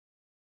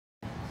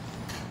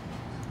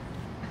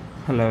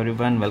Hello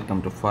everyone,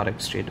 welcome to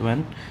Forex Trade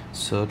 1.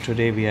 So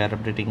today we are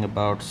updating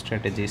about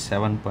strategy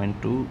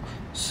 7.2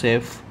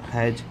 safe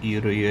hedge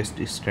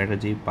EURUSD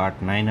strategy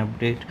part 9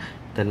 update.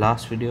 The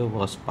last video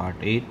was part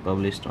 8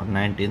 published on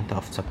 19th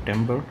of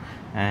September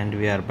and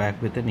we are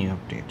back with a new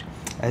update.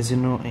 As you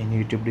know, in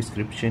YouTube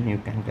description you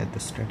can get the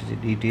strategy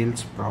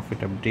details,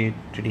 profit update,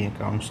 trading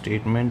account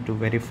statement to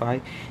verify,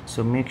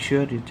 so make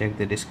sure you check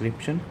the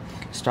description.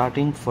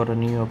 Starting for a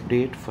new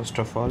update, first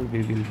of all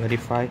we will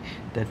verify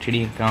the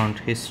trading account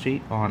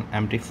history on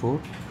MT4.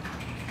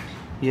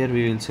 Here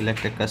we will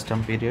select a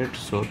custom period,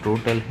 so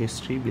total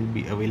history will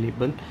be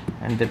available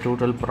and the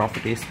total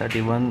profit is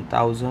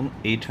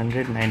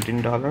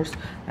 $31,819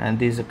 and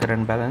this is the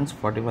current balance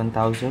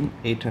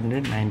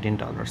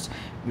 $41,819.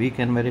 We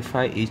can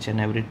verify each and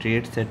every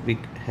trade that we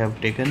have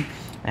taken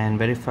and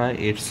verify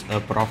its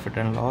profit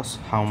and loss,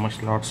 how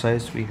much lot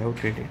size we have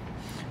traded.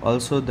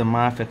 Also the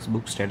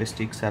MyFxBook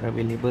statistics are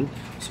available,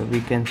 so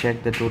we can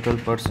check the total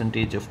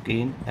percentage of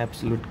gain,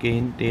 absolute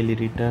gain, daily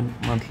return,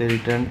 monthly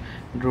return,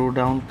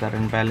 drawdown,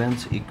 current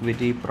balance,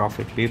 equity,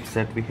 profit pips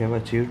that we have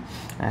achieved,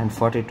 and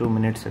 42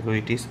 minutes ago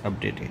it is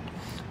updated.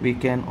 We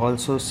can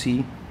also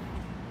see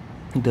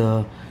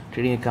the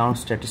trading account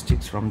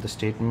statistics from the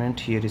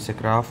statement. Here is a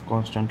graph,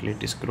 constantly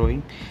it is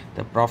growing.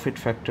 The profit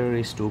factor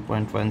is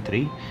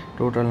 2.13,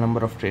 total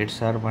number of trades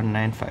are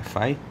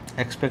 1955,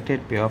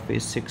 expected payoff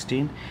is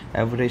 16,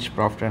 average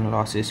profit and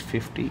loss is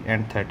 50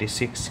 and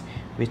 36,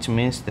 which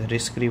means the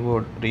risk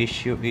reward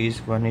ratio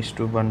is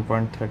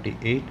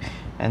 1:1.38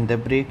 and the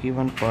break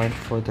even point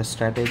for the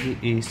strategy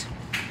is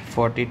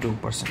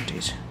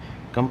 42%.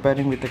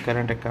 Comparing with the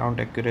current account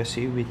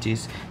accuracy, which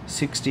is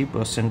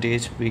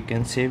 60%, we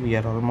can say we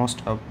are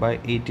almost up by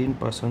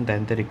 18%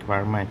 than the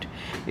requirement.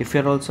 If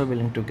you are also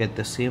willing to get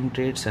the same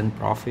trades and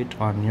profit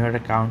on your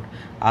account,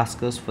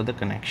 ask us for the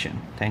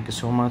connection. Thank you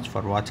so much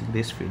for watching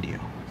this video.